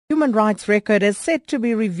Human rights record is set to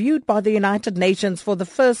be reviewed by the United Nations for the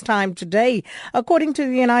first time today. According to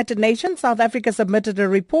the United Nations, South Africa submitted a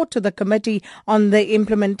report to the Committee on the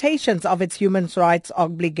implementations of its human rights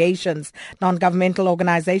obligations. Non-governmental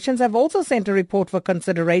organizations have also sent a report for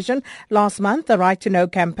consideration. Last month, the Right to Know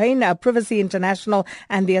campaign, Privacy International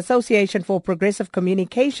and the Association for Progressive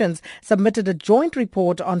Communications submitted a joint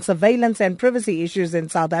report on surveillance and privacy issues in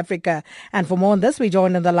South Africa. And for more on this, we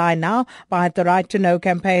join on the line now by the Right to Know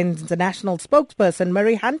campaign international spokesperson,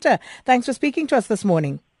 Murray Hunter. Thanks for speaking to us this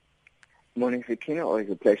morning. Morning, Sakina. Always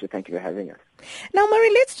a pleasure. Thank you for having us. Now, Murray,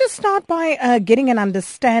 let's just start by getting an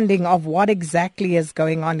understanding of what exactly is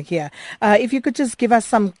going on here. If you could just give us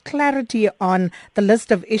some clarity on the list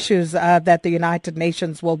of issues that the United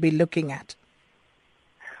Nations will be looking at.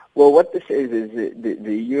 Well, what this is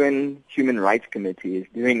the UN Human Rights Committee is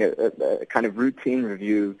doing a kind of routine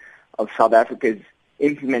review of South Africa's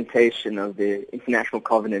implementation of the International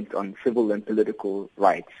Covenant on Civil and Political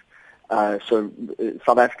Rights. So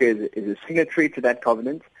South Africa is a signatory to that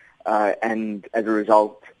covenant, and as a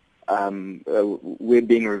result, we're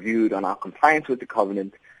being reviewed on our compliance with the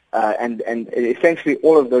covenant, and essentially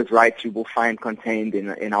all of those rights you will find contained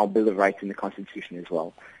in our Bill of Rights in the Constitution as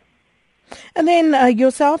well. And then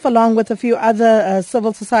yourself, along with a few other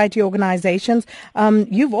civil society organizations,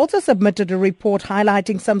 you've also submitted a report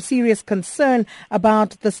highlighting some serious concern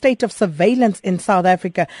about the state of surveillance in South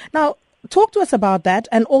Africa. Now, talk to us about that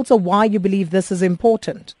and also why you believe this is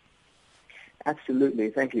important. Absolutely.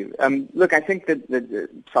 Thank you. Look, I think that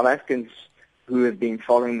South Africans who have been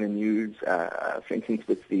following the news, for instance,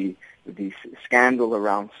 with the scandal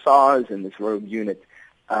around SARS and this rogue unit,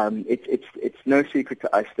 it's no secret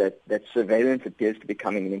to us that surveillance appears to be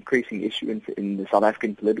becoming an increasing issue in the South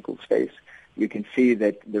African political space. You can see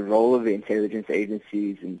that the role of the intelligence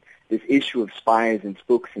agencies and this issue of spies and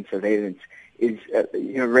spooks and surveillance is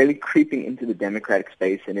really creeping into the democratic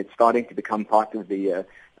space, and it's starting to become part of the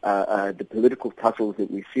political tussles that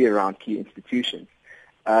we see around key institutions.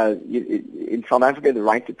 In South Africa, the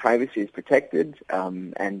right to privacy is protected,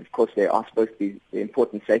 and of course there are supposed to be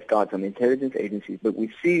important safeguards on the intelligence agencies, but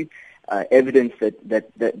we see evidence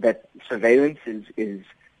that surveillance is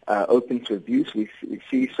open to abuse. We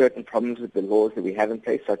see certain problems with the laws that we have in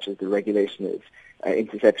place, such as the regulation of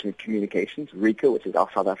interception of communications, RICA, which is our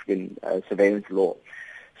South African surveillance law.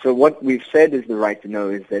 So what we've said is the right to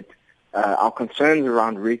know is that our concerns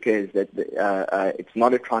around RICA is that it's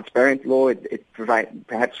not a transparent law. It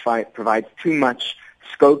provides too much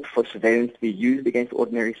scope for surveillance to be used against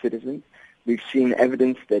ordinary citizens. We've seen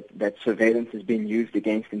evidence that surveillance is being used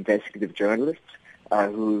against investigative journalists,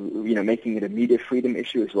 making it a media freedom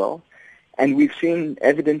issue as well. And we've seen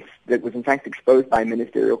evidence that was in fact exposed by a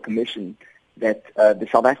ministerial commission that the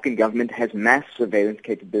South African government has mass surveillance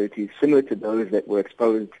capabilities similar to those that were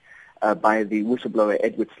exposed by the whistleblower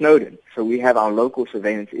Edward Snowden. So we have our local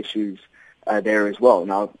surveillance issues there as well.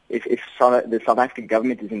 Now, if the South African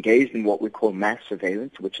government is engaged in what we call mass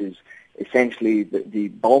surveillance, which is essentially the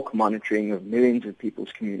bulk monitoring of millions of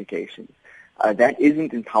people's communications, that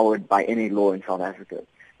isn't empowered by any law in South Africa.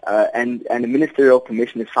 And the ministerial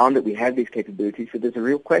commission has found that we have these capabilities, so there's a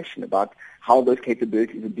real question about how those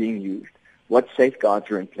capabilities are being used, what safeguards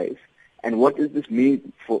are in place, and what does this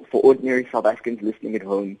mean for ordinary South Africans listening at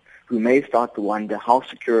home who may start to wonder how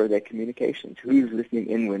secure are their communications, who's listening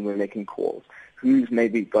in when we're making calls, who's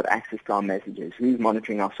maybe got access to our messages, who's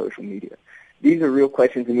monitoring our social media. These are real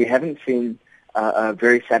questions, and we haven't seen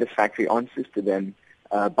very satisfactory answers to them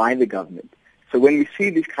by the government. So when we see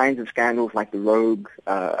these kinds of scandals like the rogue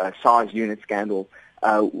SARS unit scandal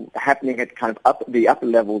happening at kind of the upper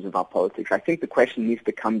levels of our politics, I think the question needs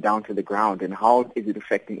to come down to the ground, and how is it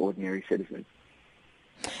affecting ordinary citizens?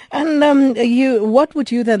 And what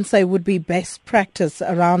would you then say would be best practice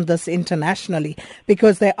around this internationally?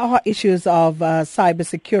 Because there are issues of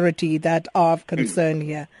cybersecurity that are of concern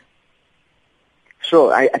here.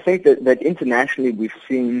 Sure. I think that internationally we've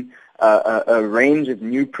seen a range of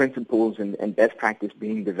new principles and best practice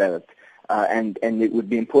being developed. And it would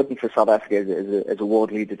be important for South Africa as a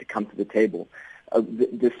world leader to come to the table.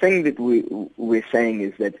 The thing that we're saying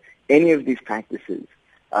is that any of these practices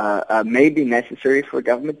may be necessary for a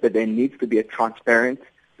government, but there needs to be a transparent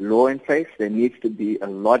law in place. There needs to be a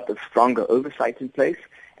lot of stronger oversight in place,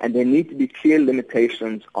 and there need to be clear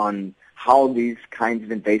limitations on how these kinds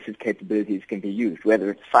of invasive capabilities can be used, whether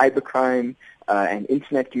it's cybercrime and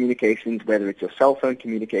internet communications, whether it's your cell phone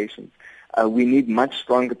communications. We need much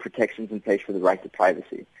stronger protections in place for the right to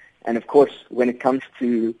privacy. And of course, when it comes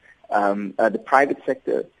to the private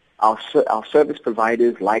sector, our service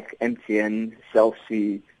providers like MTN, Cell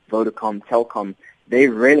C, Vodacom, Telkom, they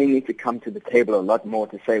really need to come to the table a lot more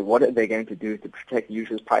to say what are they going to do to protect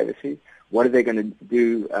users' privacy, what are they going to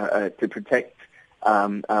do to protect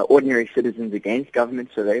ordinary citizens against government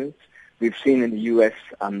surveillance. We've seen in the U.S.,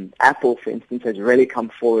 Apple, for instance, has really come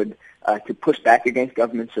forward to push back against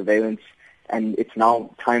government surveillance, and it's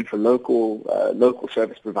now time for local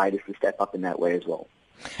service providers to step up in that way as well.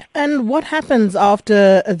 And what happens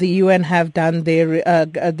after the UN have done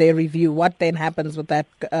their review? What then happens with that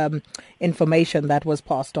information that was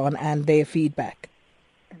passed on and their feedback?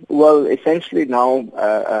 Well, essentially now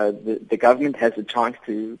the government has a chance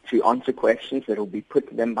to answer questions that will be put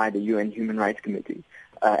to them by the UN Human Rights Committee.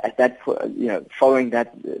 Following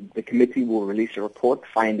that, the committee will release a report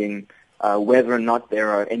finding whether or not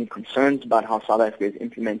there are any concerns about how South Africa is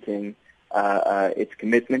implementing its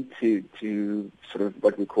commitment to sort of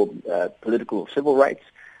what we call political or civil rights,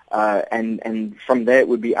 and from there it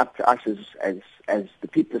would be up to us as the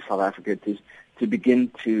people of South Africa to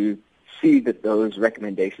begin to see that those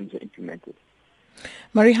recommendations are implemented.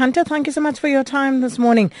 Murray Hunter, thank you so much for your time this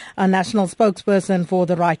morning, our national spokesperson for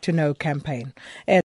the Right to Know campaign.